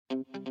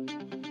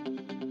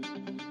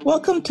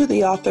Welcome to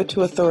the Author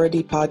to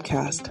Authority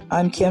podcast.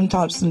 I'm Kim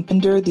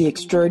Thompson-Pinder, the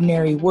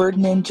extraordinary word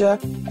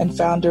ninja and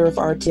founder of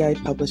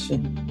RTI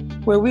Publishing,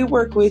 where we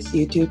work with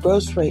you to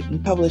ghostwrite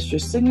and publish your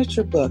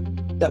signature book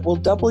that will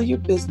double your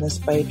business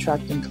by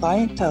attracting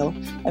clientele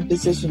and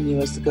position you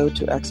as the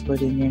go-to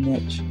expert in your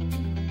niche.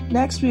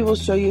 Next, we will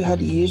show you how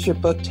to use your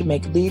book to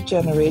make lead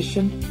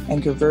generation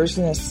and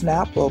conversion a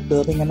snap while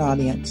building an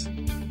audience.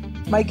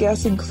 My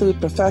guests include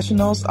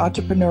professionals,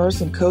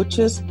 entrepreneurs, and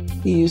coaches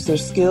who use their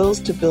skills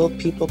to build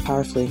people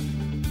powerfully.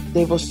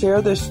 They will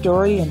share their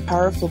story and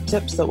powerful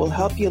tips that will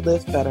help you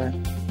live better.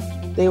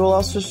 They will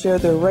also share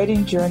their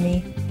writing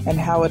journey and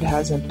how it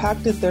has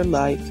impacted their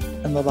life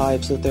and the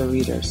lives of their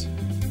readers.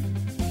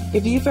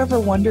 If you've ever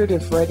wondered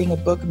if writing a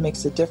book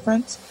makes a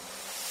difference,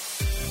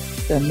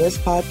 then this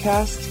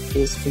podcast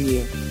is for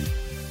you.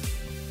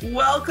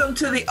 Welcome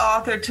to the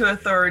Author to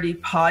Authority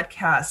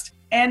podcast.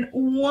 And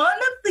one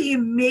of the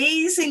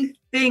amazing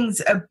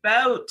things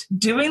about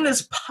doing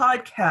this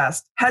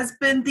podcast has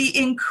been the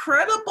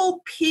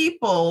incredible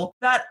people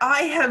that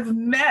I have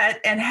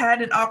met and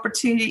had an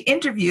opportunity to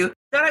interview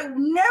that I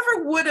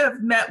never would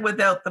have met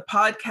without the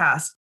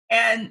podcast.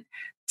 And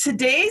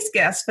today's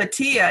guest,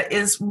 Fatia,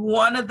 is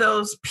one of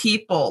those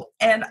people.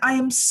 And I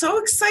am so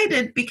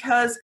excited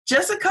because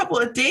just a couple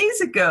of days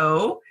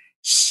ago,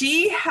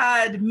 she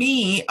had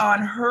me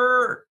on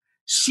her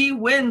She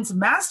Wins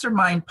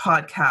Mastermind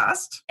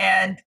podcast,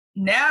 and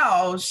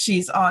now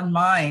she's on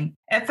mine.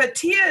 And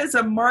Fatia is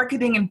a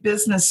marketing and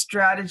business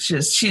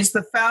strategist. She's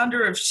the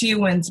founder of She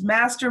Wins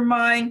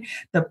Mastermind,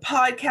 the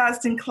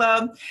podcasting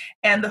club,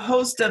 and the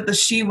host of the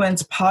She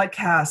Wins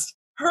podcast.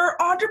 Her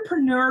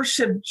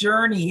entrepreneurship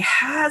journey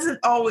hasn't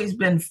always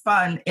been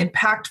fun,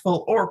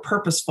 impactful, or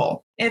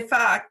purposeful. In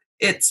fact,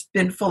 it's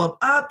been full of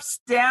ups,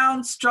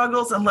 downs,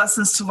 struggles, and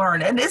lessons to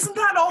learn. And isn't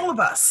that all of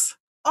us?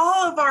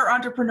 All of our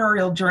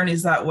entrepreneurial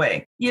journeys that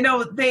way. You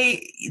know,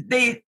 they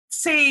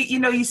say, you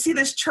know, you see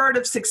this chart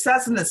of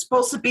success and it's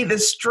supposed to be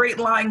this straight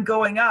line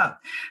going up.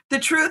 The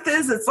truth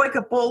is it's like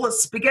a bowl of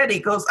spaghetti.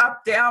 It goes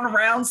up, down,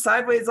 around,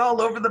 sideways,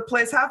 all over the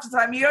place. Half the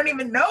time you don't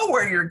even know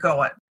where you're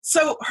going.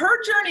 So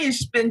her journey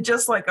has been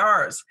just like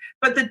ours.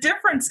 But the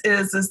difference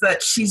is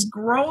that she's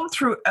grown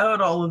throughout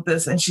all of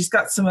this and she's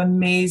got some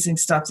amazing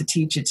stuff to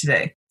teach you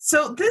today.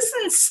 So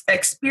this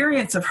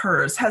experience of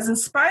hers has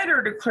inspired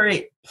her to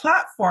create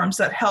platforms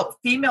that help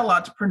female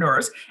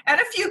entrepreneurs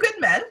and a few good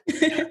men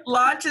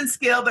launch and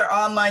scale their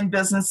online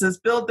businesses,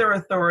 build their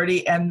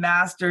authority, and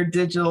master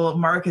digital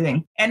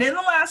marketing. And in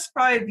the last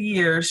 5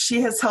 years,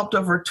 she has helped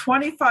over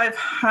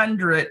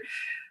 2,500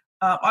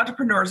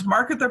 entrepreneurs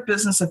market their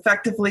business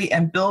effectively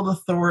and build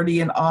authority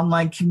in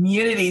online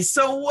communities.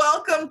 So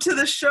welcome to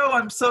the show.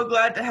 I'm so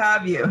glad to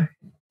have you.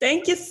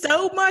 Thank you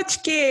so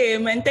much,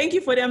 Kim, and thank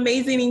you for the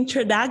amazing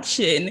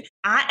introduction.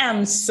 I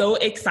am so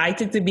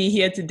excited to be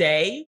here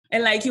today.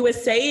 And like you were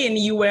saying,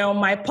 you were on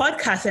my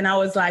podcast and I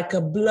was like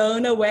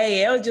blown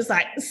away. It was just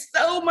like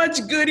so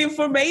much good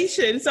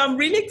information. So I'm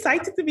really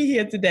excited to be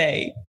here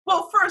today.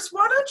 Well, first,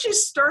 why don't you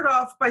start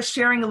off by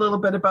sharing a little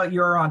bit about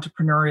your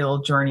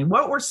entrepreneurial journey?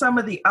 What were some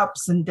of the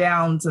ups and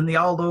downs and the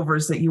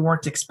all-overs that you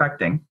weren't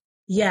expecting?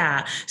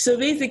 Yeah. So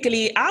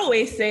basically, I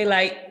always say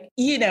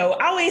I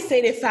always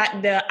say the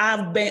fact that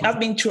I've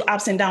been through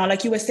ups and downs.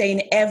 Like you were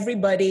saying,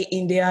 everybody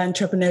in their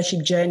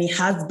entrepreneurship journey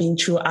has been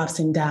through ups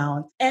and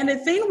downs. And the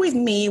thing with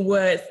me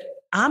was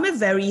I'm a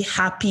very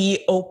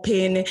happy,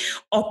 open,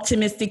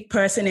 optimistic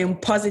person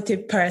and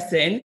positive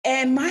person.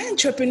 And my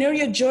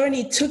entrepreneurial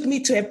journey took me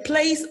to a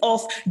place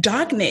of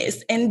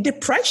darkness and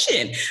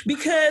depression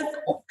because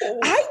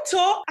I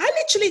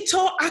literally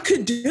thought I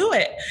could do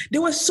it.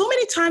 There were so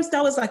many times that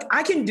I was like,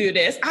 I can do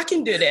this.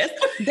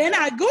 Then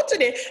I go to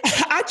the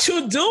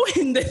actual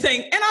doing the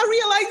thing and I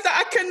realized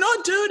that I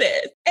cannot do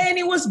this. And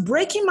it was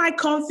breaking my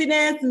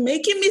confidence,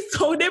 making me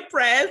so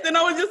depressed. And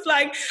I was just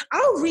like,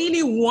 I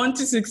really want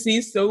to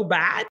succeed so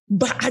bad,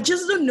 but I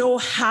just don't know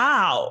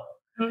how.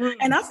 Mm-hmm.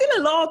 And I feel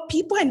a lot of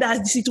people in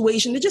that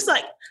situation, they're just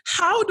like,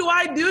 how do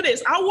I do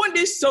this? I want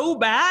this so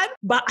bad,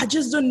 but I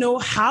just don't know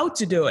how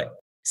to do it.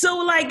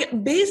 So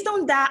based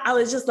on that, I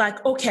was just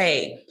like,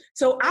 okay,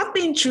 so I've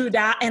been through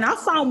that and I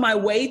found my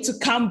way to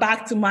come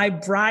back to my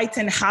bright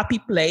and happy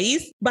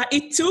place. But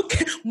it took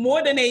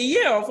more than a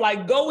year of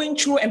going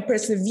through and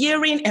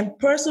persevering and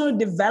personal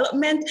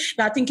development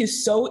that I think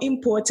is so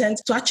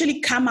important to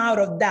actually come out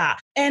of that.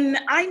 And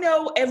I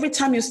know every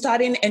time you're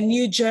starting a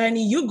new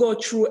journey, you go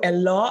through a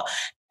lot.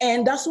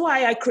 And that's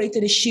why I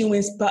created a She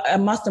Wins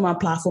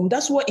Mastermind platform.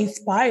 That's what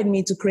inspired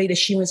me to create a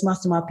She Wins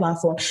Mastermind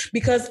platform,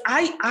 because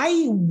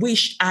I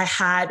wish I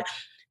had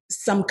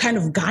some kind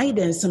of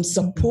guidance, some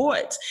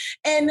support,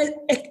 and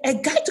a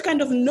guide to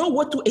kind of know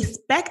what to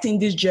expect in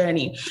this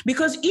journey.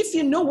 Because if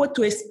you know what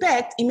to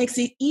expect, it makes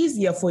it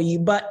easier for you.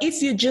 But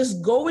if you're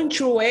just going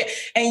through it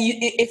and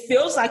it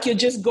feels like you're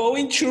just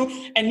going through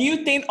a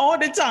new thing all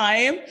the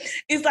time,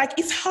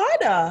 it's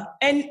harder.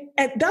 And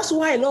that's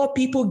why a lot of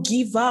people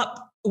give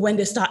up when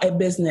they start a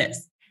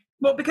business.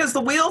 Well, because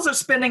the wheels are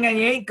spinning and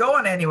you ain't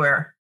going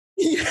anywhere.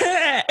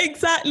 Yeah,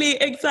 exactly.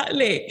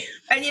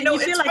 And You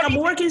feel like I'm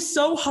working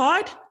so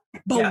hard,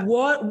 but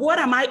what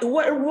am I?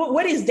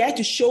 What is there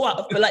to show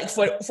up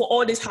for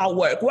all this hard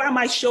work? What am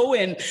I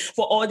showing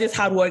for all this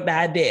hard work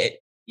that I did?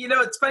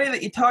 It's funny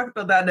that you talk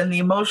about that and the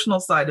emotional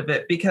side of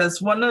it,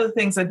 because one of the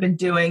things I've been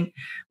doing,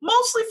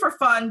 mostly for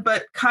fun,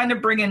 but kind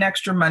of bring in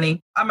extra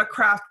money. I'm a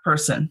craft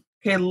person.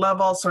 Okay, love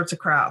all sorts of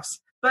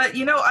crafts. But,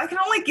 I can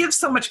only give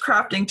so much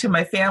crafting to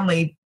my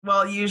family.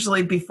 Well,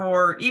 usually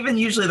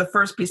the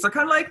first piece, they're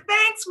kind of like,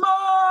 thanks,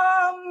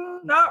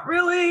 Mom. Not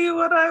really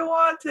what I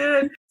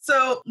wanted.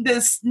 So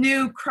this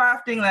new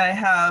crafting that I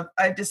have,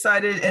 I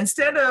decided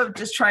instead of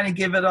just trying to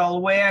give it all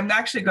away, I'm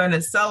actually going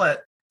to sell it.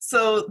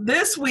 So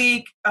this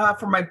week,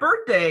 for my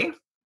birthday,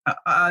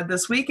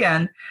 this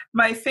weekend,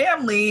 my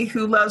family,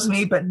 who loves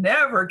me but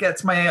never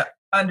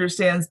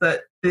understands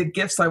that the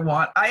gifts I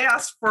want, I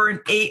asked for an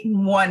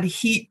 8-in-1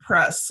 heat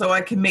press so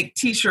I can make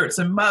T-shirts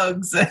and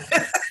mugs and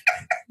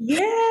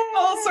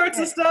all sorts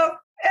of stuff.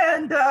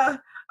 And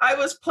I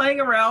was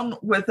playing around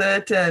with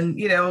it and,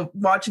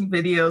 watching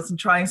videos and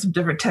trying some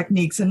different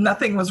techniques, and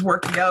nothing was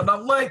working out. And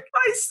I'm like,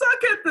 I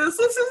suck at this.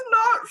 This is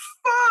not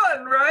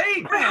fun,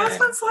 right? My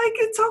husband's like,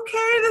 it's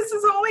okay. This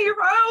is only your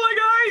fun. I'm like,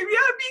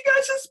 you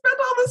guys just spent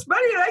all this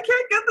money and I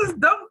can't get this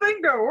dumb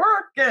thing to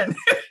work. And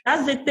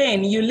that's the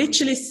thing. You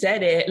literally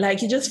said it.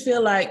 Like, you just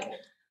feel like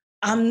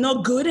I'm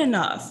not good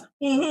enough.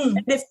 Mm-hmm.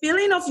 The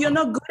feeling of you're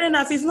not good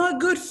enough is not a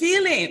good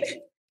feeling.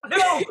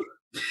 No.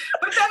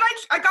 But then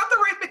I got the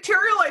right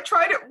material. I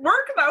tried it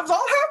work and I was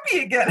all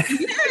happy again.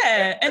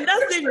 Yeah. And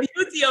that's the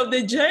beauty of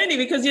the journey,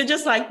 because you're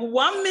just like,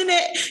 1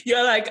 minute,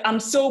 you're like, I'm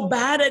so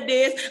bad at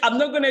this. I'm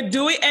not going to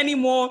do it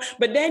anymore.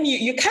 But then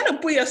you kind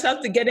of put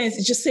yourself together and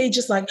just say,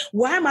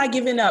 why am I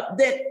giving up?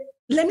 Then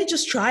let me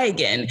just try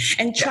again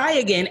and try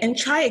again and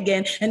try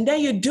again. And then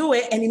you do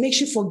it and it makes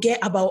you forget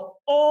about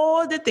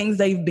all the things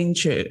that you've been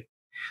through.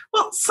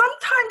 Well,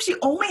 sometimes you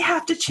only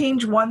have to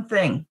change one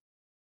thing.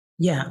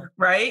 Yeah.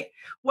 Right?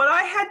 What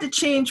I had to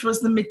change was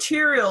the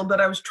material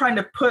that I was trying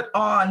to put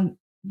on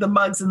the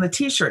mugs and the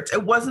T-shirts.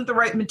 It wasn't the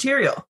right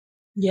material.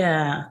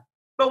 Yeah.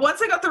 But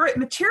once I got the right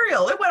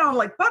material, it went on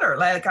like butter.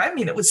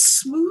 It was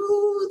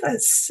smooth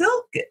as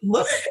silk. It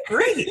looked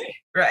great,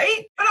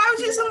 right? But I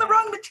was using the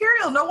wrong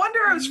material. No wonder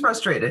I was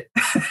frustrated.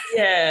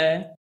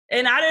 Yeah.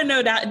 And I don't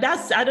know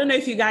I don't know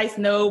if you guys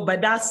know,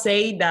 but that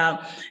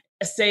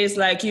says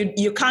like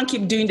you can't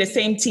keep doing the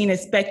same thing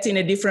expecting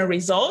a different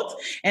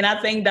result. And I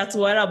think that's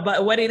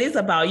what it is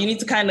about. You need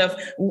to kind of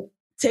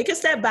take a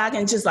step back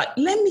and just like,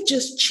 let me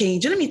just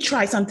change. Let me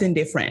try something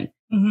different.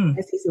 Mm-hmm.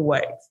 And see if it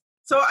works.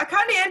 So I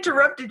kind of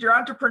interrupted your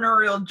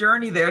entrepreneurial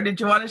journey there. Did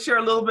you want to share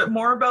a little bit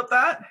more about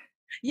that?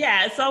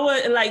 Yeah, so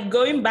like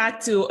going back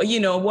to,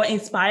 what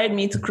inspired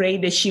me to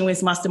create the She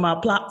Wins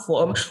Mastermind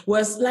platform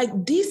was like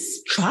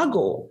this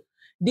struggle.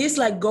 This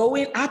like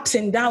going ups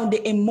and down,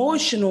 the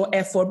emotional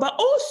effort, but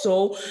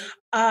also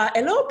a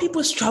lot of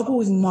people struggle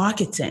with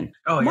marketing.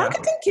 Oh, yeah.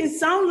 Marketing can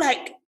sound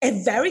like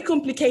a very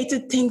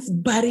complicated thing,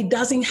 but it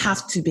doesn't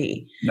have to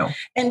be. No.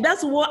 And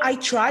that's what I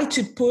try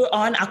to put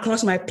on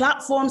across my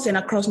platforms and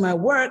across my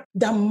work,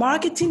 that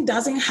marketing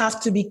doesn't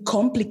have to be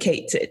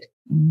complicated.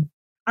 Mm.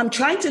 I'm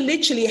trying to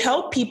literally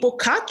help people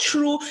cut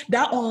through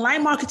that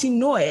online marketing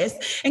noise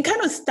and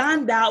kind of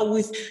stand out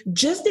with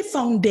just the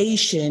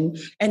foundation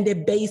and the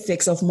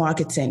basics of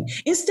marketing.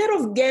 Instead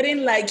of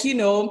getting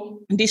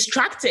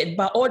distracted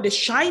by all the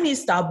shiny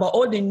stuff, by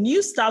all the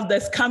new stuff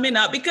that's coming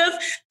up, because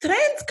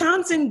trends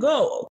come and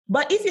go.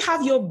 But if you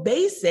have your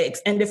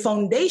basics and the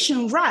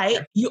foundation right,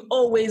 you're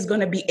always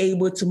going to be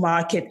able to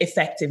market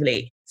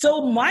effectively.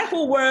 So my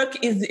whole work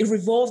is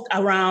revolved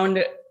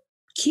around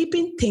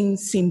keeping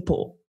things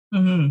simple.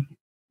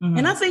 Mm-hmm. Mm-hmm.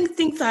 And I think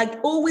things are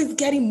always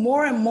getting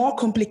more and more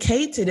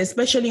complicated,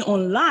 especially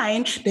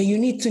online, that you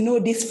need to know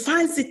this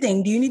fancy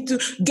thing. You need to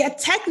get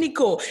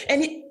technical.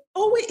 And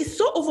it's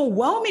so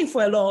overwhelming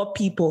for a lot of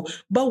people.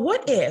 But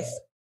what if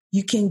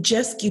you can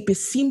just keep it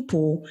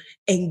simple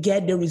and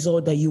get the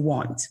result that you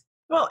want?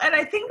 Well, and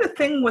I think the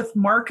thing with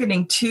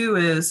marketing too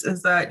is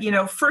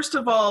that, first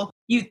of all,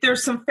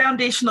 there's some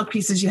foundational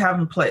pieces you have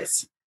in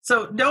place.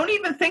 So don't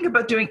even think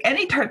about doing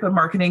any type of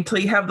marketing until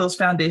you have those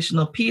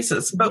foundational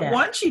pieces. But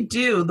once you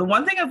do, the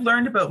one thing I've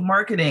learned about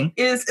marketing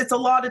is it's a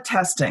lot of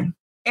testing.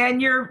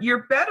 And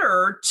you're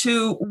better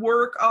to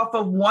work off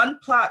of one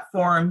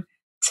platform,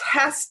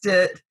 test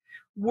it,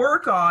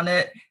 work on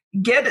it,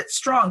 get it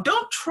strong.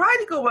 Don't try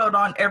to go out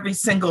on every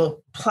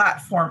single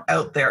platform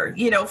out there.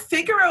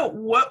 Figure out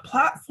what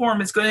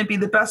platform is going to be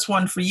the best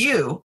one for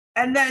you.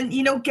 And then,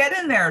 get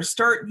in there,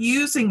 start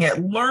using it,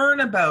 learn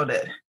about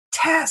it.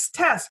 Test.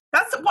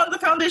 That's one of the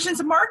foundations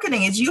of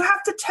marketing is you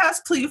have to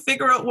test till you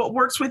figure out what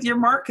works with your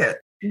market.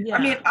 Yeah.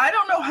 I mean, I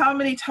don't know how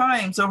many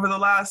times over the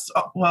last,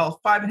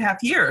 5.5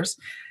 years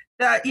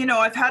that,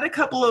 I've had a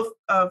couple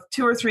of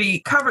 2 or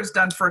 3 covers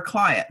done for a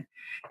client.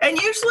 And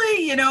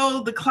usually,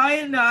 the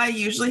client and I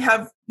usually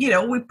have,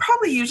 we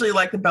probably usually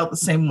like about the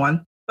same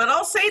one. But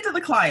I'll say to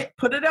the client,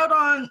 put it out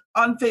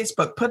on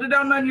Facebook, put it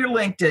out on your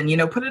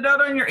LinkedIn, put it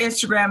out on your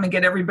Instagram and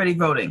get everybody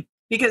voting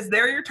because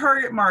they're your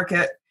target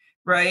market.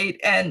 right?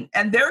 And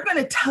they're going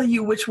to tell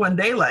you which one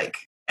they like.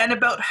 And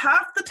about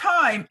half the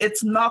time,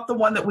 it's not the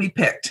one that we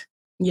picked.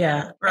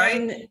 Yeah.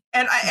 Right.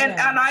 And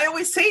I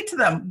always say to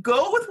them,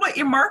 go with what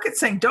your market's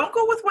saying. Don't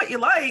go with what you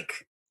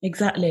like.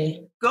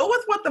 Exactly. Go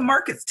with what the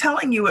market's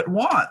telling you it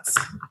wants.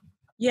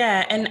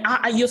 Yeah, and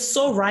you're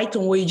so right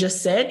on what you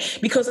just said,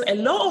 because a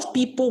lot of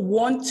people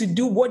want to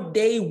do what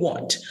they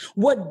want,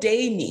 what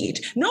they need,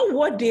 not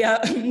what their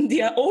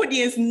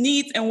audience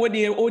needs and what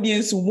their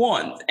audience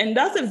wants. And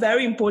that's a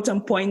very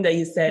important point that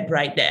you said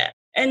right there.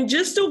 And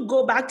just to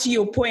go back to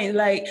your point,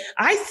 like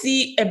I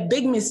see a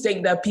big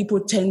mistake that people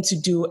tend to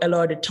do a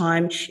lot of the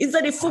time is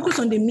that they focus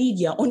on the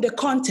media, on the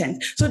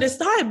content. So they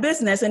start a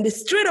business and they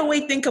straight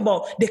away think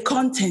about the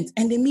content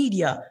and the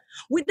media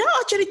without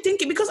actually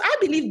thinking, because I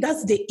believe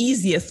that's the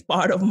easiest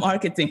part of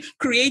marketing,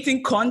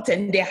 creating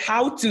content, the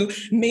how to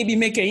maybe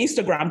make an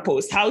Instagram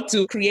post, how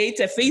to create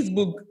a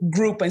Facebook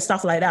group and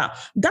stuff like that.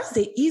 That's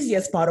the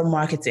easiest part of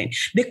marketing.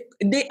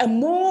 The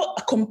more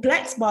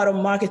complex part of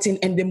marketing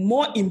and the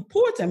more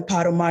important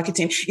part of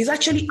marketing is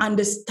actually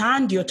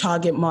understand your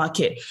target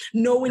market,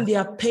 knowing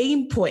their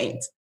pain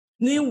points,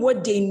 knowing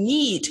what they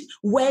need,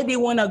 where they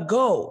want to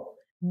go.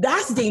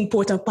 That's the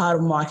important part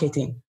of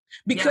marketing.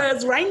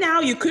 Because right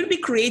now you could be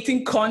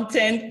creating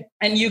content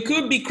and you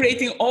could be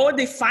creating all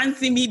the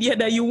fancy media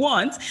that you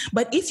want.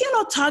 But if you're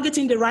not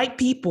targeting the right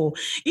people,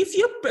 if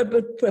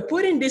you're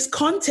putting this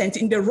content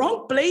in the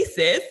wrong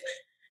places,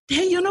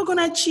 then you're not going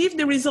to achieve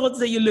the results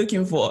that you're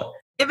looking for.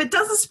 If it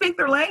doesn't speak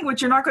their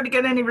language, you're not going to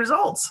get any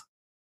results.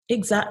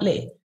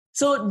 Exactly.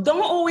 So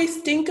don't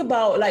always think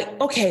about like,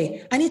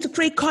 okay, I need to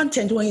create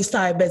content when you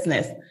start a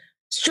business.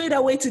 Straight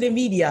away to the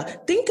media.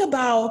 Think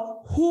about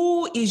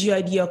who is your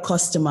ideal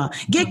customer.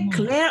 Get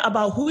clear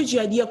about who is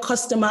your ideal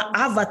customer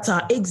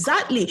avatar.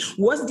 Exactly.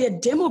 What's their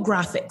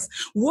demographics?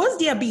 What's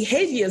their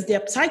behaviors,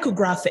 their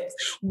psychographics?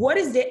 What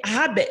is the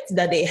habits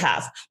that they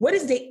have? What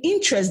is the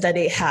interest that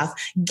they have?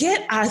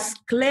 Get as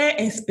clear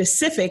and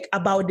specific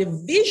about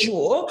the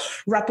visual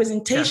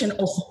representation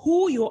of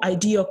who your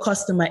ideal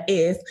customer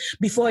is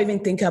before even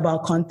thinking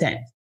about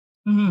content.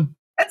 Mm-hmm.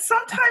 And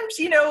sometimes,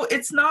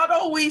 it's not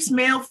always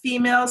male,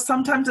 female.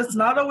 Sometimes it's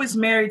not always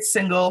married,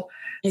 single.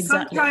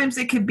 Exactly. Sometimes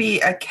it could be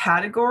a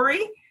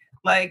category.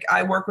 Like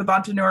I work with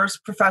entrepreneurs,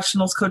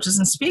 professionals, coaches,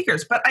 and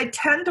speakers, but I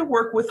tend to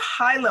work with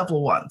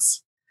high-level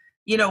ones,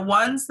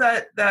 ones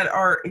that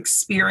are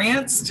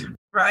experienced,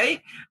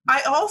 right?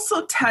 I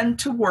also tend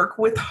to work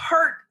with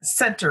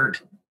heart-centered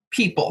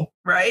people,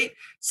 right?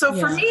 So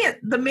for me,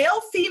 the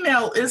male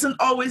female isn't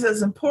always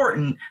as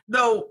important,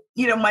 though,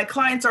 my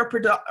clients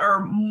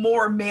are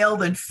more male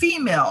than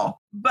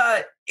female,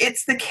 but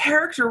it's the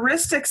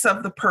characteristics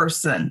of the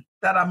person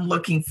that I'm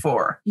looking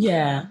for.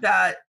 Yeah.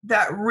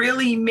 That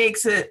really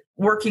makes it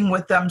working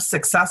with them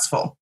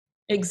successful.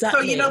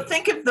 Exactly. So,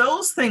 think of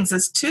those things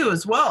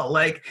as well.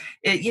 Like,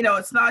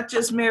 it's not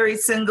just married,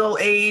 single,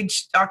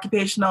 age,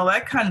 occupation, all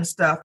that kind of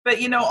stuff, but,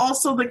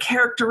 also the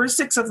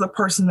characteristics of the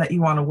person that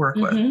you want to work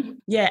with.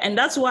 Yeah. And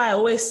that's why I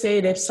always say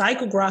the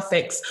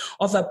psychographics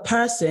of a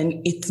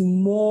person, it's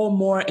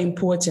more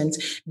important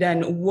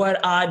than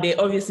what are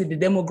obviously the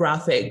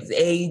demographics,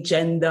 age,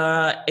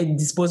 gender,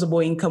 disposable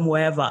income,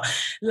 whatever.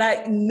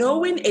 Like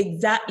knowing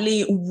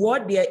exactly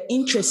what their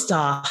interests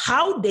are,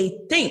 how they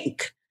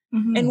think.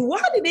 And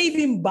why do they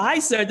even buy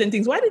certain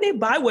things? Why do they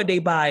buy what they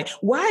buy?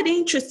 Why are they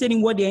interested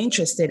in what they're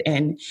interested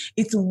in?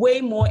 It's way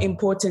more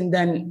important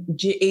than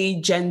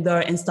age,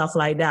 gender, and stuff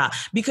like that.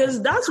 Because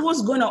that's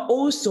what's going to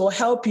also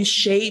help you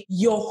shape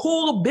your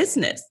whole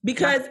business.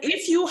 Because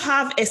if you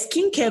have a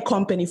skincare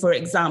company, for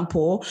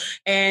example,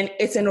 and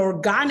it's an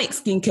organic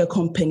skincare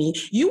company,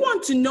 you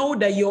want to know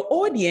that your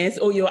audience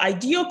or your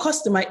ideal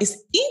customer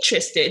is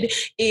interested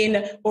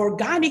in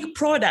organic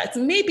products.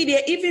 Maybe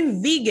they're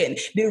even vegan.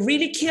 They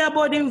really care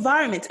about the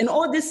environment and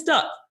all this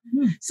stuff.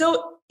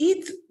 So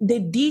it's the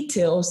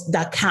details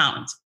that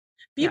count.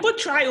 People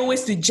try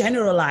always to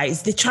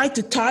generalize. They try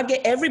to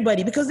target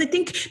everybody because they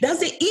think that's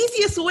the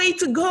easiest way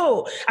to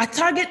go. I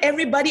target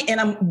everybody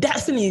and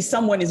definitely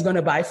someone is going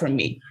to buy from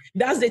me.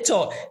 That's the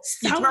thought.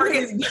 Someone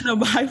is going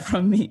to buy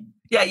from me.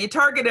 Yeah, you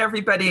target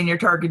everybody and you're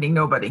targeting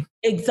nobody.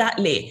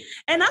 Exactly.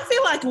 And I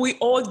feel like we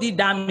all did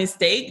that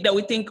mistake that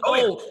we think,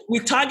 we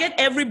target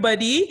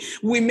everybody,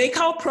 we make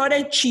our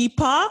product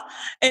cheaper,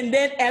 and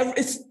then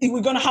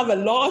we're going to have a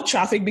lot of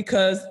traffic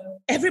because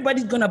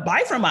everybody's going to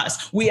buy from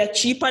us. We are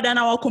cheaper than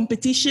our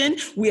competition.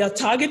 We are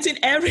targeting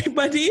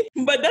everybody.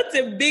 But that's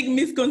a big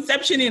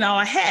misconception in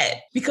our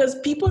head because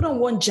people don't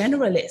want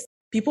generalists.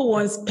 People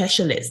want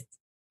specialists.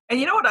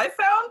 And you know what I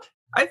found?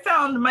 I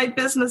found my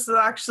business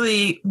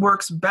actually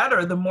works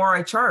better the more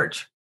I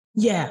charge.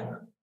 Yeah.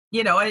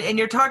 And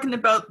you're talking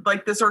about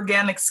like this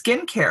organic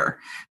skincare,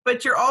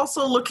 but you're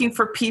also looking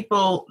for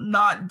people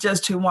not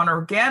just who want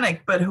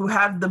organic, but who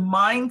have the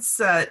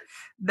mindset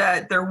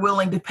that they're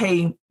willing to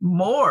pay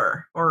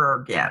more for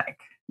organic.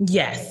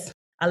 Yes.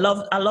 I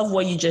love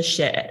what you just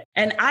shared.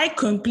 And I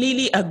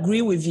completely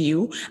agree with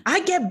you.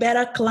 I get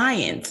better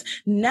clients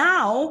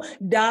now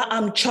that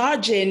I'm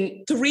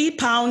charging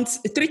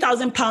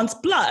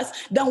 £3,000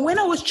 plus than when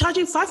I was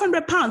charging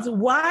 £500.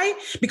 Why?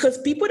 Because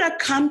people that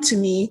come to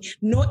me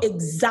know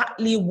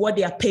exactly what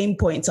their pain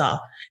points are.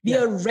 They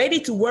are ready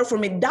to work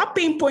from it. That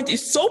pain point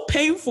is so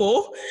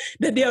painful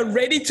that they are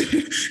ready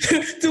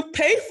to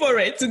pay for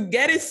it, to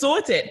get it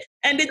sorted.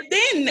 And the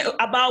thing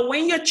about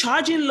when you're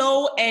charging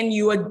low and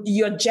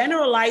you're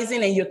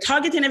generalizing and you're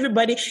targeting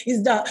everybody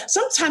is that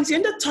sometimes you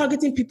end up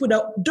targeting people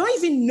that don't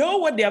even know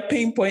what their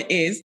pain point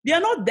is. They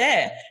are not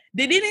there.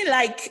 They didn't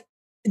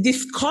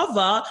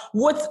discover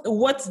what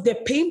the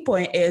pain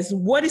point is,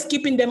 what is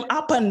keeping them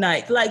up at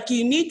night. Like,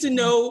 you need to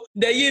know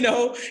that,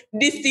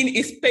 this thing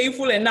is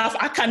painful enough.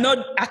 I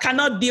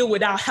cannot deal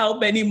without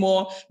help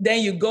anymore.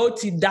 Then you go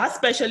to that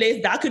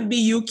specialist. That could be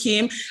you,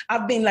 Kim.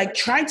 I've been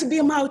trying to be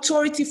my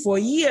authority for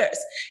years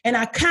and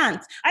I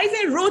can't. I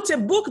even wrote a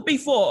book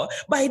before,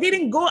 but it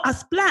didn't go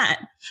as planned.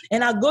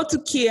 And I go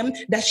to Kim,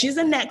 that she's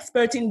an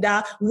expert in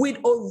that, with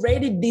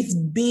already this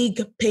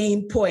big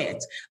pain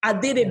point. I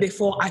did it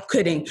before, I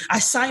couldn't. I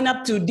signed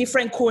up to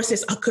different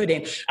courses, I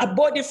couldn't. I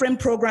bought different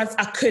programs,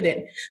 I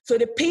couldn't. So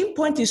the pain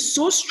point is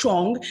so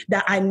strong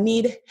that I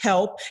need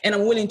help and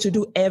I'm willing to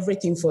do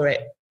everything for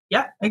it.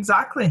 Yeah,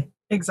 exactly.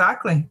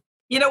 Exactly.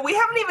 We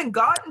haven't even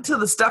gotten to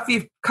the stuff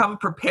you've come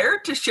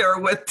prepared to share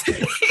with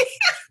today.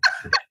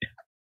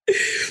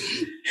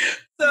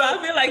 So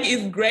I feel like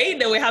it's great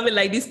that we're having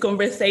this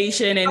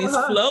conversation and it's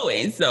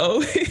flowing.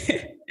 So,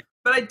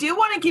 but I do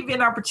want to give you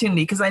an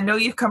opportunity because I know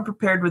you've come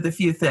prepared with a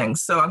few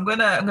things. So I'm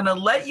gonna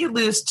let you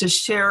loose to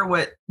share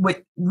what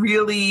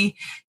really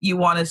you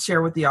want to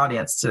share with the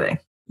audience today.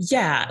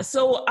 Yeah.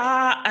 So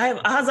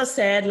as I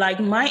said,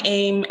 my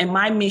aim and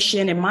my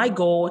mission and my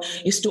goal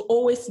is to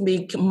always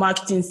make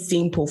marketing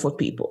simple for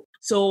people.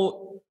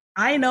 So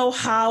I know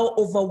how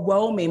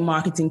overwhelming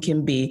marketing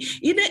can be.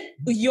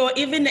 You're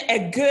even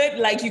a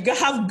good, you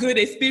have good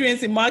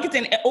experience in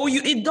marketing, or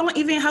you don't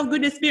even have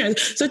good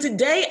experience. So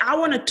today I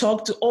want to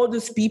talk to all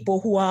those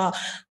people who are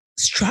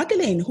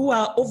struggling, who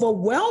are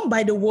overwhelmed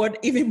by the word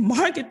even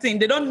marketing.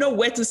 They don't know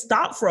where to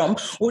start from,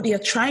 or they are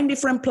trying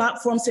different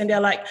platforms and they're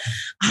like,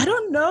 I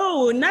don't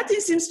know, nothing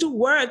seems to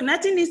work.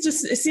 Nothing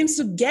seems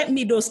to get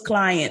me those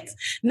clients.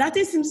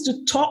 Nothing seems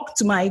to talk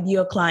to my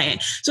ideal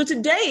client. So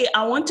today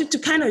I wanted to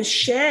kind of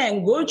share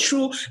and go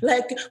through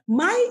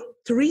my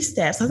 3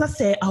 steps. As I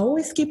said, I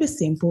always keep it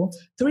simple.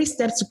 3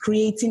 steps to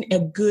creating a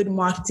good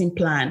marketing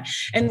plan.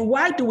 And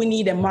why do we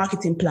need a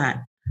marketing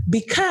plan?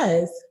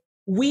 Because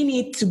we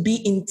need to be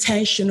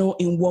intentional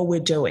in what we're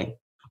doing.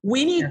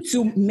 We need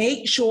to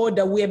make sure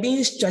that we're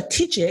being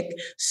strategic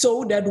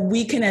so that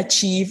we can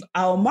achieve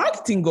our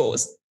marketing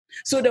goals,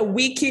 so that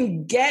we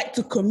can get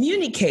to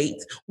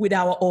communicate with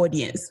our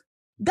audience.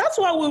 That's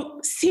why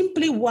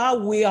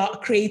we are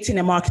creating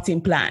a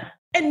marketing plan.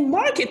 And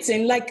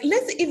marketing,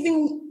 let's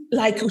even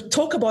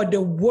talk about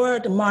the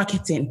word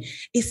marketing.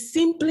 Is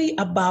simply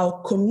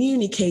about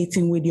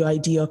communicating with your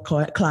ideal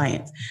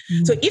client.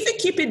 Mm-hmm. So if you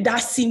keep it that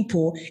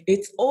simple,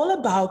 it's all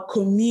about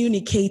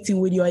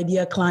communicating with your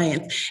ideal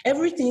client.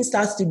 Everything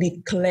starts to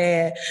be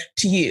clear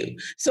to you.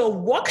 So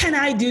what can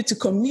I do to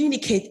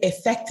communicate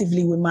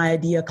effectively with my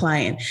ideal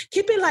client?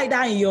 Keep it like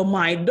that in your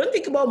mind. Don't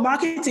think about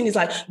marketing is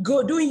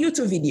go doing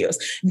YouTube videos,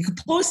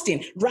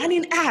 posting,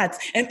 running ads,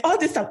 and all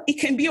this stuff. It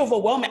can be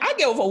overwhelming. I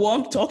get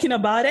overwhelmed talking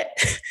about it.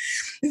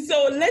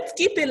 So let's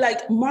keep it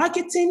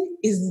marketing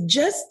is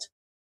just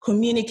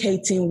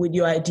communicating with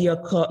your ideal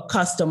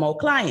customer or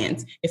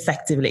client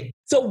effectively.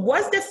 So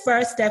what's the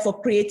first step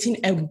for creating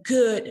a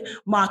good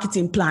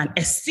marketing plan,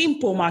 a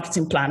simple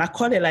marketing plan? I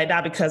call it like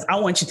that because I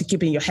want you to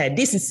keep it in your head.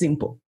 This is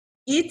simple.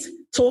 It's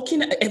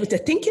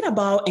thinking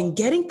about and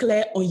getting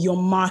clear on your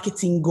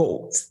marketing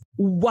goals.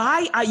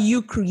 Why are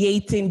you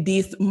creating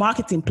this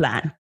marketing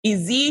plan?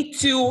 Is it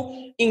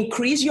to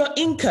increase your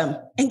income?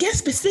 And get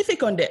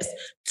specific on this.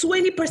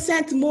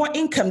 20% more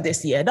income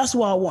this year. That's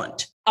what I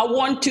want. I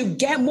want to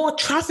get more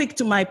traffic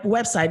to my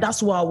website.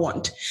 That's what I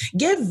want.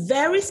 Get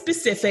very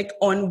specific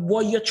on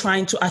what you're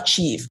trying to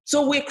achieve.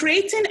 So we're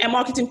creating a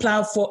marketing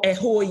plan for a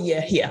whole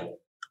year here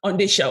on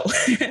this show.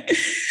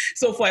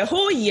 So for a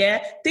whole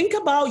year, think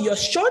about your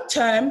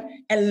short-term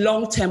and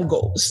long-term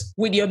goals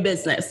with your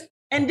business.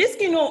 And this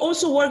can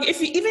also work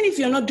even if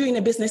you're not doing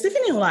a business,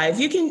 even in life,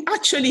 you can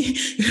actually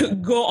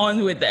go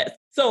on with that.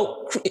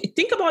 So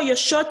think about your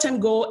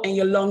short-term goal and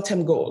your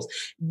long-term goals.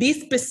 Be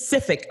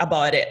specific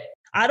about it.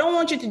 I don't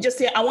want you to just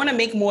say, I want to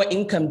make more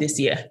income this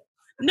year.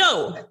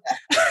 No,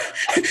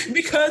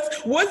 because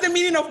what's the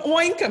meaning of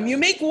more income? You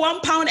make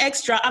 £1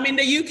 extra. I'm in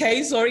the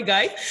UK, sorry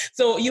guys.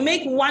 So you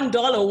make $1,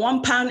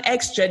 £1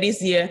 extra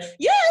this year.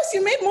 Yes,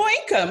 you make more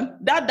income.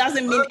 That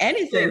doesn't mean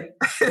anything.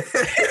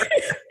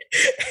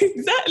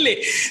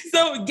 Exactly.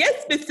 So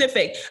get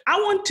specific. I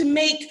want to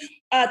make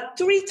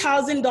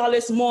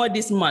 $3,000 more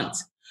this month.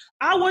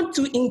 I want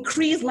to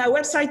increase my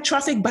website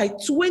traffic by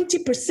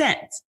 20%.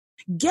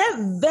 Get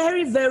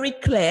very, very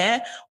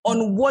clear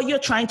on what you're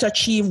trying to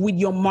achieve with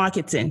your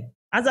marketing.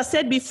 As I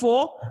said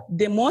before,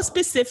 the more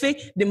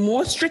specific, the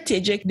more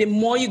strategic, the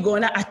more you're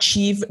going to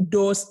achieve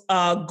those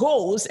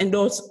goals and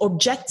those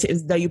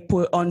objectives that you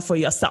put on for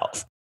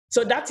yourself.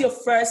 So that's your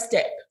first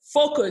step.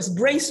 Focus,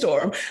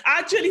 brainstorm. I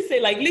actually say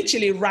like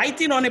literally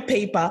write it on a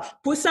paper,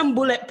 put some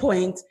bullet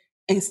points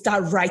and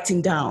start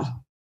writing down.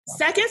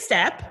 Second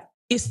step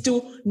is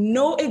to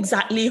know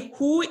exactly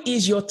who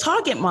is your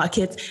target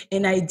market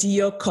and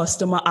ideal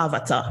customer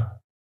avatar.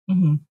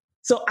 Mm-hmm.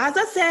 So as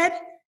I said,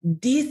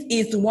 this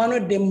is one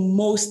of the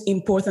most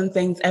important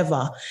things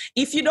ever.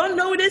 If you don't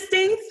know these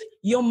things,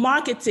 your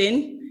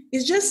marketing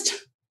is just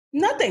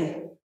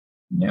nothing.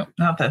 No,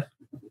 nothing.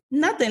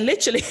 Nothing,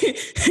 literally.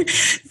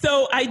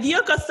 So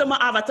ideal customer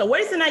avatar.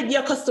 What is an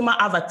ideal customer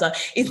avatar?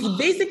 It's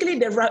basically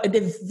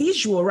the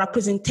visual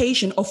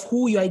representation of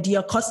who your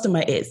ideal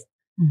customer is.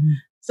 Mm-hmm.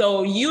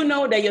 So you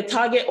know that your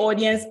target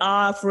audience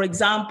are, for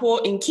example,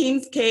 in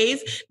Kim's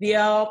case, they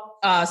are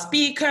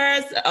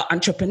speakers,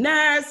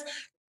 entrepreneurs,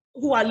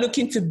 who are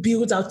looking to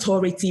build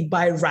authority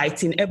by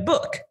writing a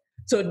book.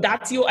 So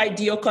that's your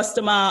ideal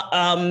customer,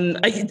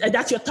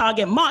 that's your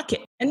target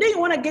market. And then you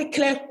want to get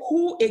clear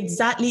who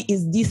exactly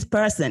is this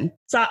person.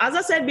 So as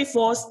I said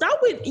before, start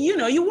with, you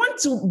want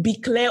to be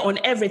clear on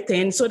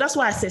everything. So that's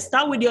why I say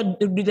start with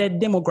the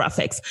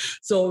demographics.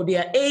 So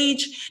their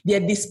age, their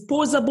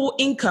disposable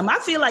income. I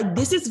feel like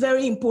this is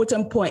very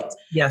important point.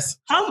 Yes.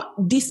 How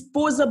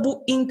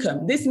disposable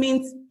income. This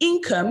means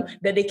income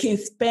that they can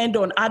spend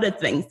on other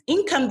things.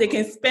 Income they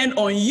can spend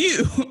on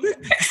you.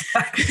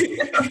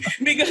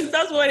 Because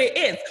that's what it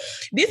is.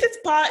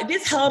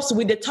 This helps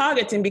with the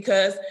targeting,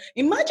 because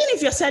imagine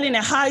if you're selling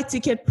a high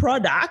ticket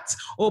product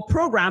or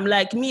program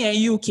like me and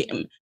you,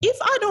 Kim. If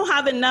I don't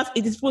have enough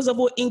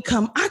disposable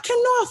income, I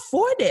cannot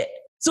afford it.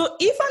 So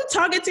if I'm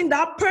targeting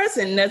that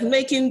person that's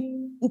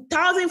making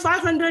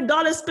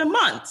 $1,500 per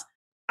month,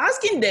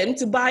 asking them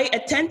to buy a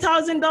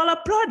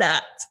 $10,000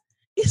 product,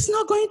 it's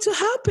not going to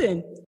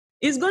happen.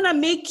 It's going to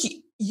make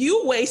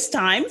you waste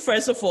time,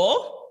 first of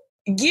all,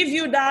 give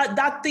you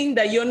that thing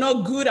that you're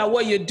not good at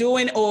what you're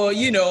doing, or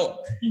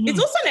mm-hmm. It's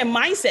also a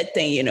mindset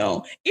thing.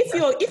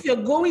 If you're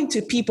going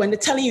to people and they're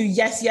telling you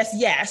yes, yes,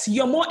 yes,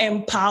 you're more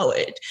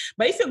empowered.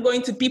 But if you're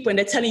going to people and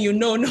they're telling you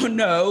no, no,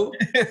 no,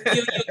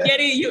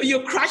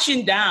 you're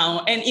crashing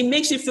down, and it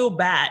makes you feel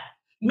bad.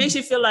 It makes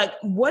you feel like,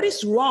 what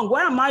is wrong?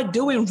 What am I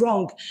doing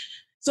wrong?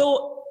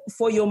 So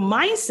for your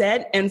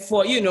mindset and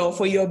for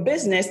your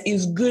business,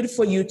 it's good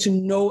for you to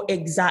know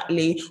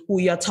exactly who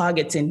you're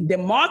targeting, the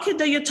market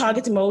that you're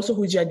targeting, but also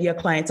who's your ideal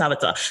client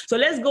avatar. So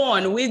let's go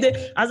on with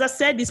it. As I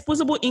said,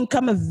 disposable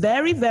income is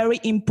very, very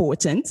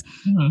important.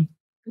 Mm-hmm.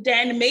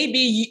 Then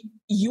maybe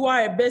you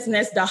are a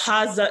business that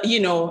has,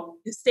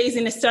 stays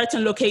in a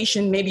certain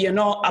location. Maybe you're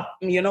not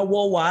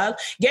worldwide.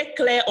 Get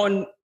clear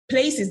on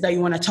places that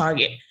you want to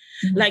target.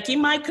 Mm-hmm. Like in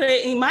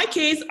my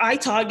case, I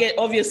target,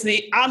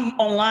 obviously, I'm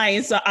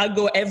online, so I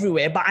go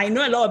everywhere. But I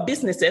know a lot of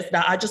businesses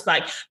that are just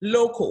like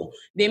local.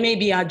 They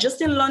maybe are just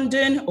in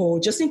London or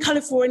just in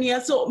California.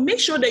 So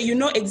make sure that you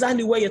know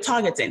exactly where you're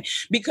targeting.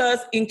 Because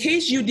in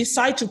case you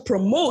decide to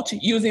promote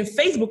using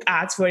Facebook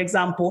ads, for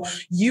example,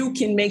 you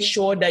can make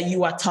sure that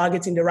you are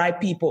targeting the right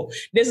people.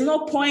 There's no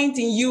point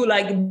in you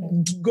like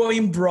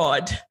going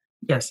broad.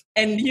 Yes.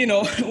 And,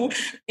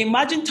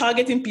 imagine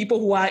targeting people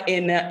who are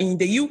in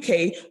the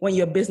UK when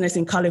you're business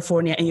in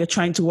California and you're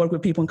trying to work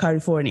with people in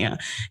California.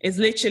 It's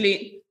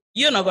literally,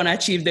 you're not going to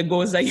achieve the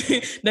goals that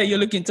you're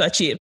looking to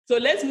achieve. So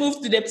let's move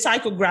to the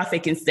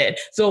psychographic instead.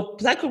 So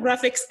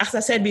psychographics, as I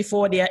said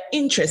before, they are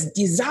interests,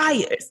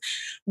 desires.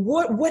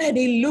 What are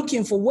they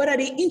looking for? What are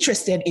they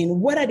interested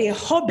in? What are their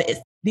hobbies?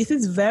 This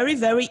is very,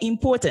 very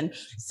important.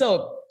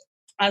 So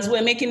as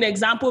we're making the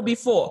example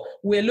before,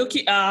 we're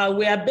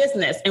a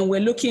business and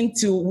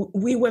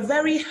we were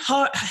very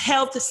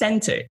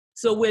health-centered.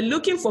 So we're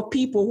looking for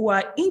people who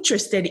are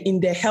interested in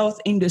the health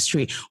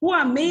industry, who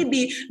are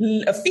maybe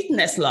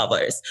fitness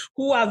lovers,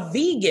 who are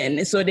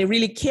vegan, so they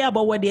really care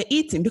about what they're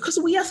eating, because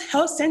we are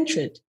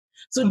health-centered.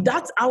 So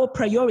that's our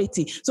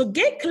priority. So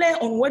get clear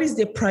on what is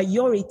the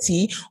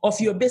priority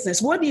of your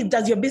business. What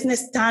does your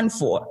business stand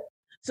for?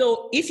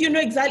 So if you know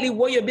exactly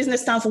what your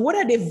business stands for, what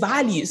are the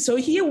values? So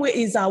here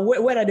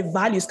where are the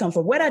values come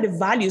from? What are the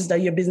values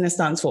that your business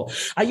stands for?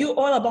 Are you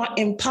all about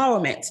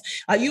empowerment?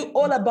 Are you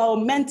all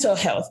about mental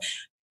health?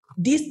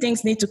 These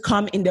things need to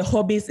come in the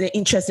hobbies, the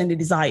interests, and the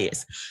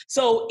desires.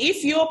 So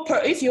if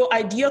your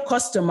ideal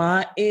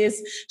customer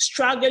is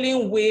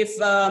struggling with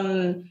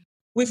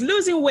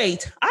losing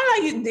weight, I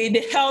like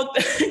the health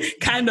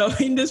kind of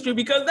industry,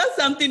 because that's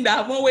something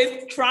that I'm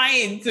always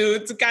trying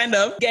to kind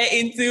of get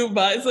into.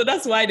 But so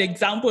that's why the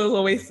examples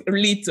always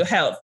lead to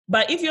health.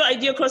 But if your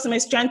ideal customer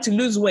is trying to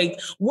lose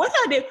weight, what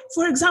are the,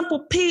 for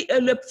example,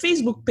 the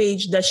Facebook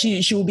page that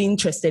she will be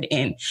interested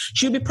in?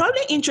 She'll be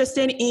probably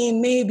interested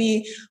in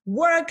maybe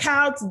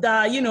workouts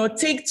that,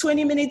 take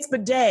 20 minutes per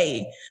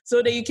day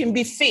so that you can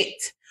be fit.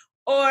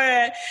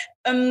 Or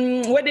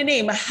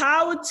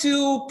how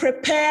to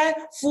prepare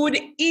food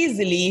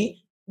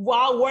easily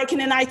while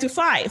working a 9 to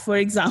 5, for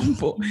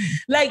example.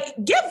 Like,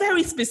 get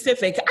very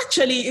specific.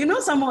 Actually,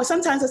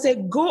 sometimes I say,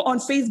 go on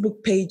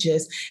Facebook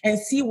pages and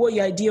see what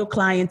your ideal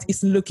client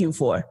is looking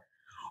for.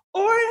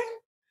 Or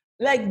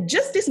like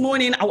just this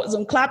morning, I was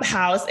on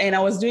Clubhouse and I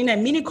was doing a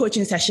mini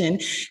coaching session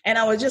and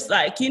I was just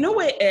like, you know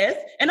what it is?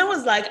 And I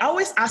was like, I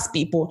always ask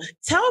people,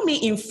 tell me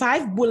in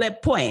 5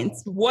 bullet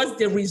points, what's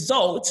the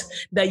result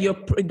that your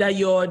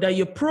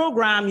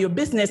program, your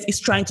business is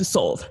trying to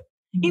solve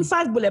in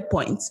 5 bullet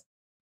points.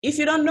 If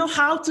you don't know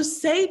how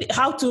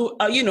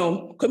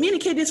to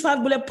communicate these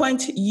 5 bullet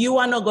points, you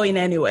are not going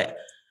anywhere.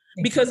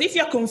 Because if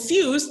you're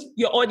confused,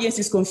 your audience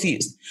is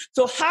confused.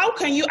 So how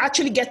can you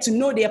actually get to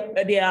know their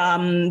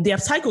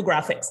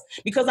psychographics?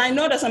 Because I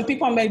know that some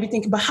people may be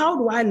thinking, but how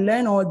do I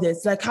learn all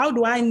this? Like, how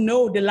do I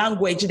know the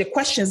language, the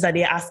questions that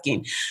they're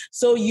asking?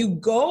 So you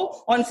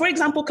go on, for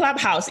example,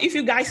 Clubhouse. If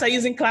you guys are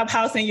using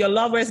Clubhouse and you're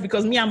lovers,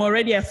 because me, I'm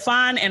already a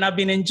fan and I've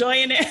been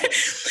enjoying it.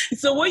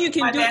 So what you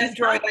can do is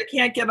Android. I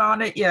can't get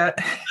on it yet.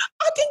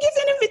 I can give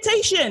you an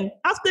invitation.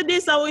 After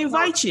this, I will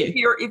invite you.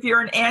 If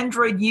you're an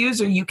Android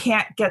user, you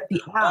can't get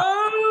the app.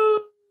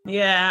 Oh,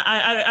 yeah,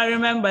 I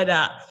remember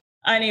that.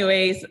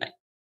 Anyways,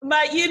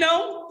 but as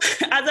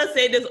I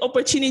said, there's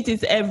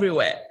opportunities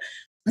everywhere.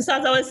 So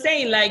as I was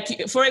saying,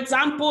 like, for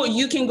example,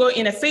 you can go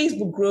in a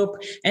Facebook group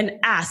and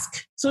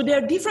ask. So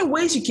there are different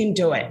ways you can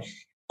do it.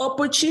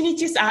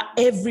 Opportunities are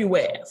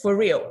everywhere, for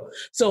real.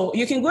 So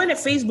you can go in a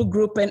Facebook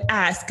group and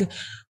ask,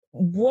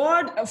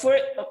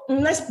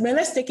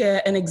 let's take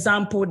an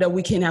example that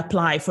we can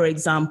apply. For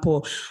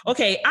example,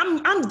 okay,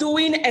 I'm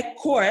doing a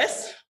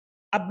course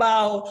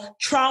about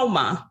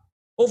trauma,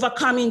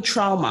 overcoming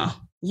trauma.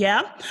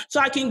 Yeah. So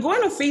I can go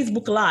on a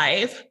Facebook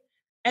Live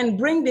and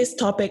bring this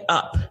topic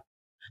up,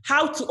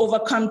 how to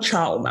overcome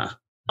trauma.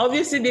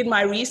 Obviously did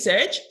my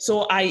research.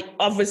 So I'm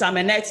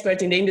an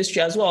expert in the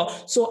industry as well.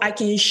 So I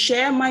can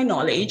share my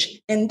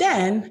knowledge and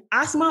then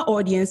ask my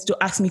audience to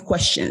ask me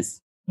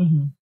questions.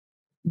 Mm-hmm.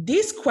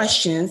 These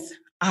questions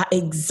are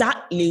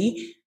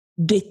exactly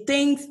the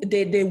things,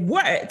 the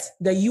words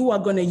that you are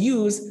going to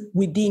use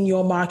within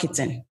your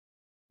marketing.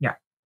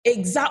 The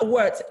exact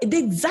words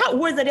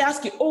that they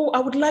ask you,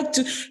 I would like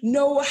to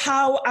know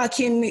how I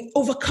can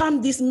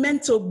overcome this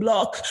mental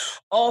block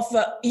of,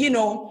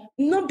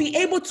 not be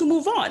able to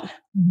move on.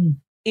 Mm-hmm.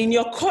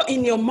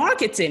 In your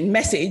marketing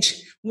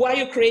message, while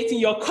you're creating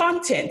your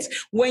content,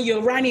 when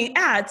you're running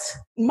ads,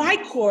 my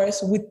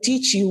course would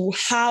teach you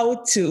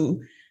how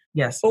to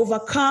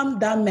overcome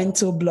that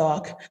mental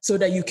block so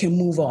that you can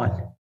move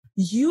on.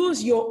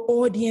 Use your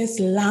audience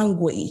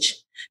language.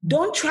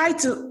 Don't try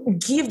to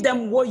give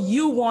them what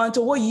you want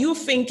or what you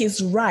think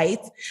is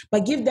right,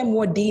 but give them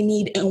what they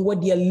need and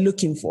what they're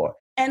looking for.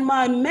 And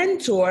my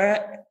mentor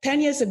 10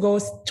 years ago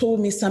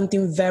told me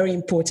something very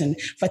important.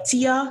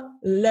 Fatia,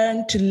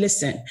 learn to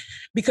listen.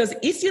 Because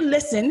if you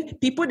listen,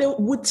 people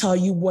would tell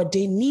you what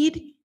they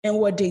need and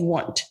what they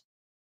want.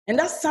 And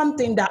that's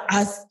something that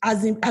as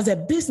a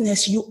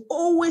business, you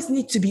always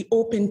need to be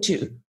open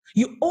to.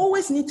 You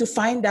always need to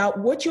find out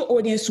what your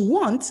audience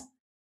wants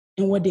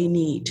and what they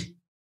need.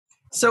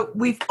 So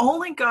we've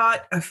only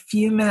got a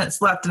few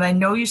minutes left, and I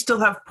know you still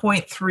have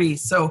point 3.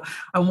 So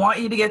I want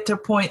you to get to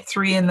point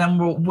 3, and then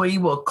we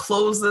will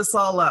close this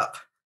all up.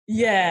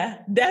 Yeah,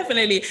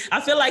 definitely. I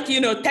feel like,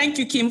 thank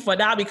you, Kim, for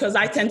that, because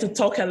I tend to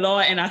talk a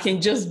lot and I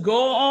can just go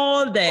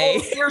all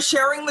day. Oh, you're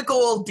sharing the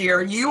gold,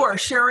 dear. You are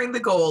sharing the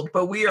gold,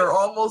 but we are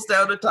almost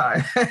out of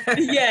time.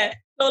 Yeah.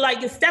 So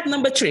like step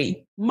number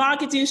 3,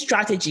 marketing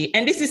strategy.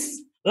 And this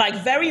is like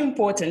very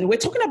important. We're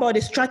talking about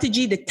the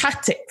strategy, the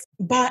tactics.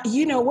 But,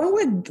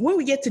 when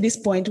we get to this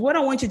point, what I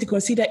want you to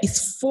consider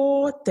is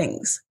 4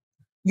 things: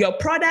 your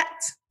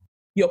product,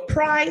 your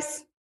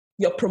price,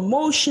 your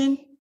promotion,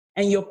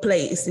 and your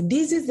place.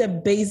 This is the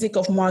basic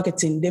of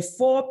marketing, the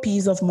 4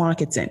 P's of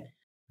marketing.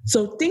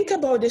 So think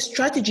about the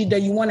strategy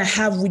that you want to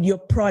have with your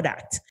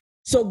product.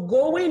 So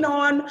going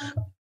on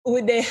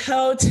with the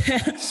health,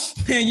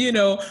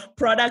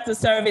 product or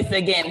service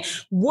again,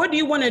 what do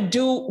you want to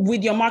do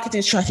with your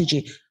marketing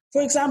strategy?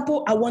 For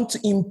example, I want to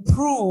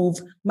improve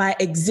my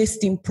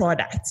existing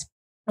product.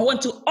 I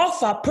want to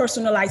offer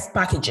personalized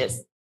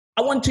packages.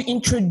 I want to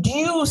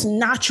introduce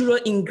natural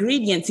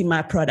ingredients in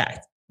my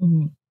product.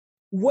 Mm-hmm.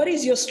 What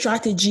is your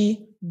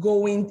strategy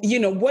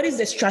what is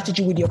the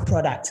strategy with your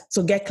product?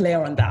 So get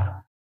clear on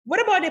that.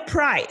 What about the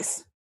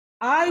price?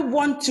 I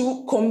want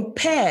to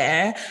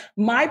compare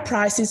my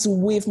prices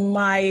with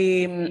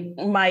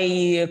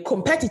my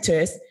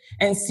competitors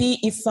and see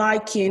if I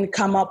can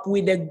come up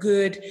with a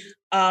good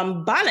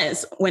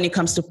balance when it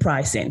comes to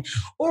pricing.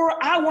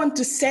 Or I want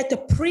to set a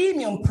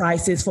premium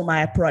prices for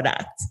my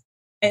product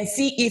and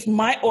see if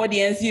my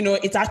audience,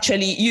 it's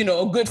actually,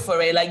 good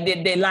for it, like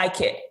they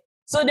like it.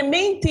 So the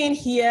main thing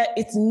here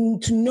is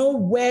to know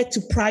where to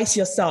price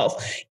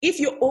yourself. If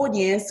your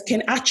audience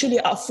can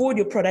actually afford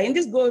your product, and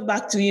this goes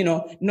back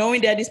to,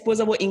 knowing their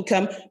disposable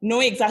income,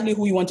 knowing exactly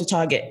who you want to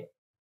target.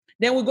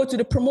 Then we go to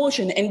the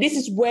promotion. And this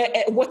is where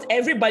what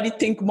everybody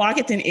think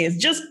marketing is,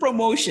 just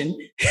promotion.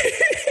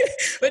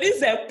 But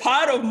it's a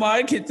part of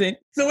marketing.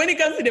 So when it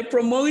comes to the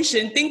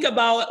promotion, think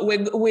about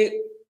we're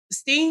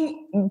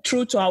staying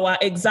true to our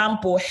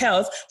example,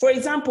 health. For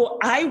example,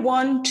 I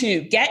want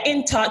to get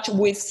in touch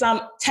with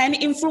some 10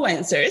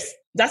 influencers.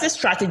 That's a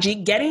strategy,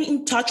 getting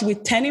in touch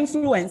with 10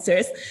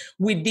 influencers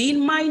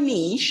within my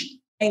niche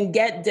and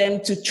get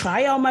them to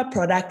try out my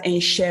product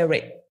and share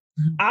it.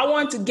 I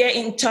want to get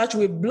in touch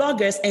with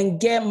bloggers and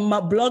get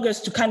my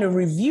bloggers to kind of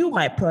review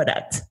my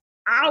product.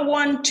 I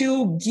want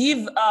to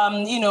give,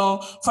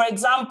 for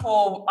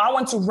example, I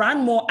want to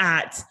run more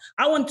ads.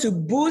 I want to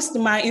boost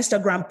my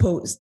Instagram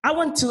post. I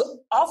want to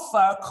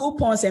offer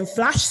coupons and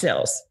flash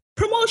sales.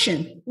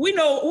 Promotion. We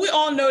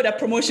all know that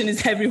promotion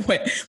is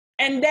everywhere.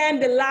 And then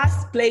the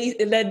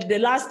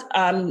last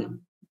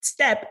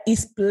step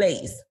is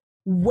place.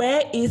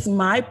 Where is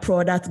my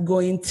product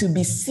going to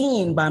be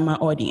seen by my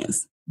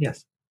audience?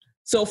 Yes.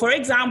 So, for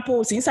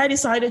example, since I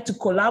decided to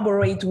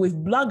collaborate with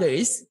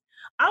bloggers,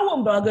 I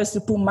want bloggers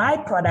to put my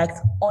product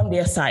on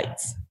their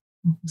sites.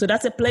 So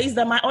that's a place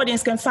that my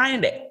audience can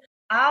find it.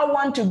 I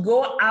want to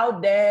go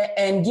out there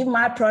and give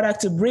my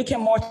product to brick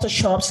and mortar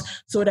shops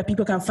so that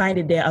people can find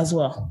it there as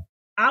well.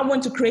 I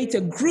want to create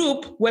a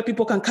group where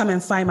people can come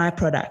and find my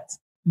product.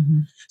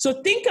 Mm-hmm.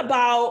 So think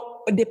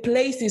about the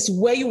places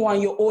where you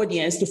want your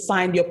audience to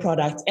find your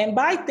product. And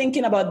by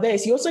thinking about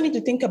this, you also need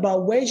to think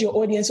about where's your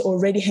audience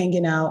already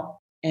hanging out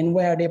and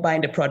where are they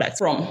buying the product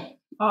from.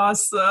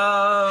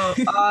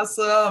 Awesome.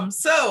 Awesome.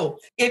 So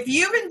if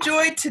you've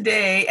enjoyed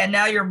today and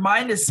now your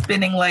mind is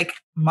spinning like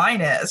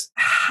mine is,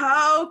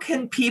 how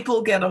can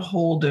people get a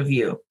hold of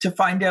you to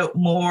find out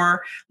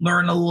more,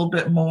 learn a little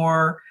bit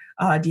more?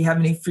 Do you have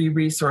any free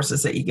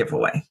resources that you give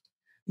away?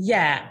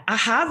 Yeah, I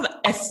have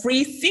a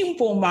free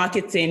simple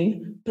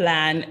marketing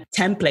plan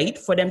template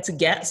for them to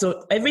get.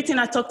 So everything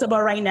I talked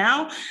about right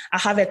now, I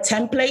have a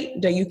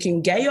template that you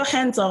can get your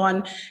hands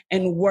on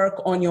and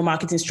work on your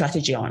marketing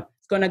strategy on.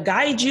 It's going to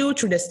guide you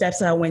through the steps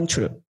that I went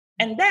through.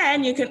 And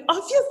then you can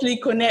obviously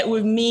connect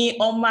with me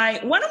on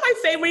one of my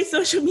favorite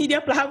social media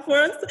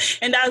platforms,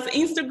 and that's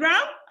Instagram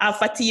at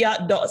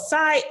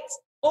fatia.site,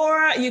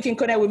 or you can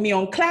connect with me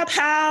on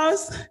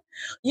Clubhouse.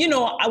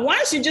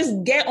 Once you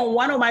just get on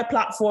one of my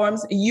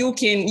platforms, you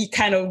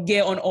kind of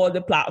get on all the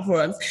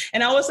platforms.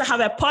 And I also have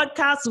a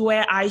podcast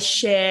where I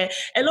share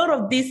a lot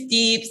of these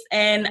tips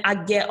and I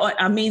get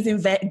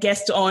amazing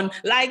guests on,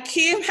 like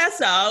Kim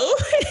herself.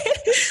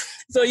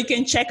 So you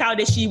can check out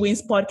the She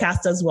Wins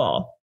podcast as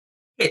well.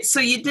 So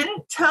you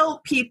didn't tell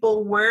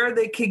people where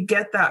they could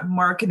get that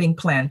marketing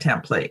plan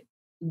template.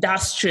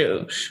 That's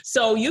true.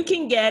 So you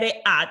can get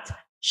it at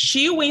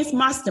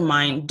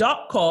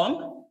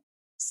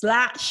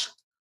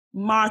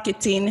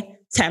shewinsmastermind.com/marketing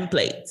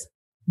template.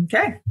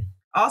 Okay.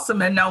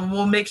 Awesome. And now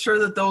we'll make sure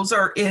that those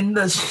are in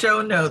the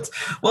show notes.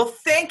 Well,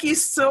 thank you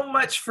so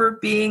much for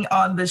being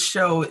on the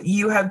show.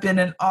 You have been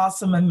an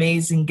awesome,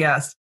 amazing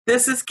guest.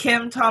 This is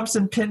Kim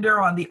Thompson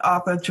Pinder on the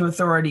Author to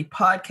Authority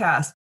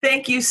podcast.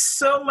 Thank you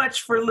so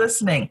much for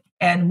listening,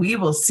 and we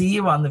will see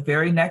you on the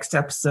very next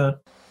episode.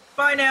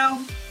 Bye now.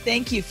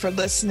 Thank you for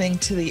listening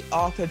to the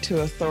Author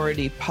to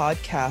Authority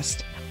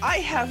podcast. I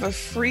have a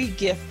free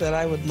gift that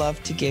I would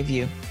love to give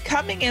you.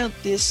 Coming out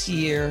this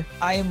year,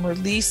 I am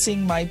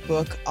releasing my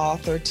book,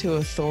 Author to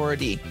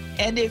Authority.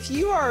 And if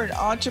you are an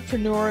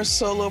entrepreneur,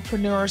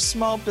 solopreneur,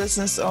 small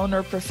business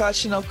owner,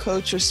 professional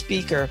coach, or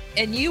speaker,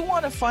 and you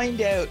want to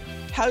find out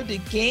how to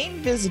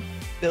gain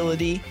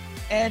visibility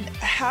and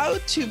how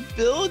to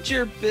build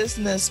your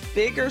business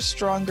bigger,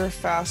 stronger,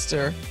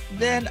 faster,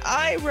 then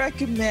I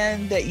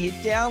recommend that you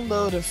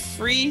download a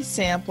free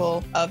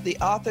sample of the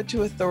Author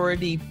to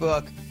Authority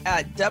book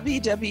at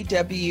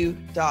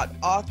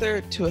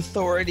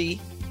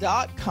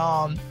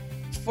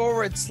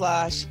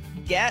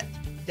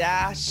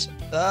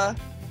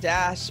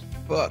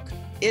www.authortoauthority.com/get-the-book.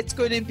 It's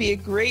going to be a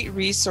great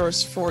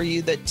resource for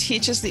you that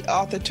teaches the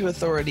Author to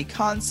Authority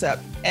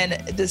concept and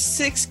the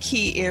 6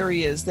 key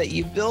areas that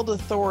you build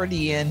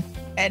authority in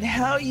and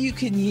how you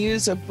can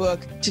use a book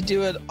to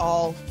do it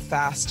all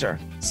faster.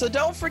 So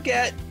don't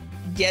forget,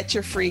 get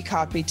your free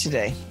copy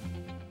today.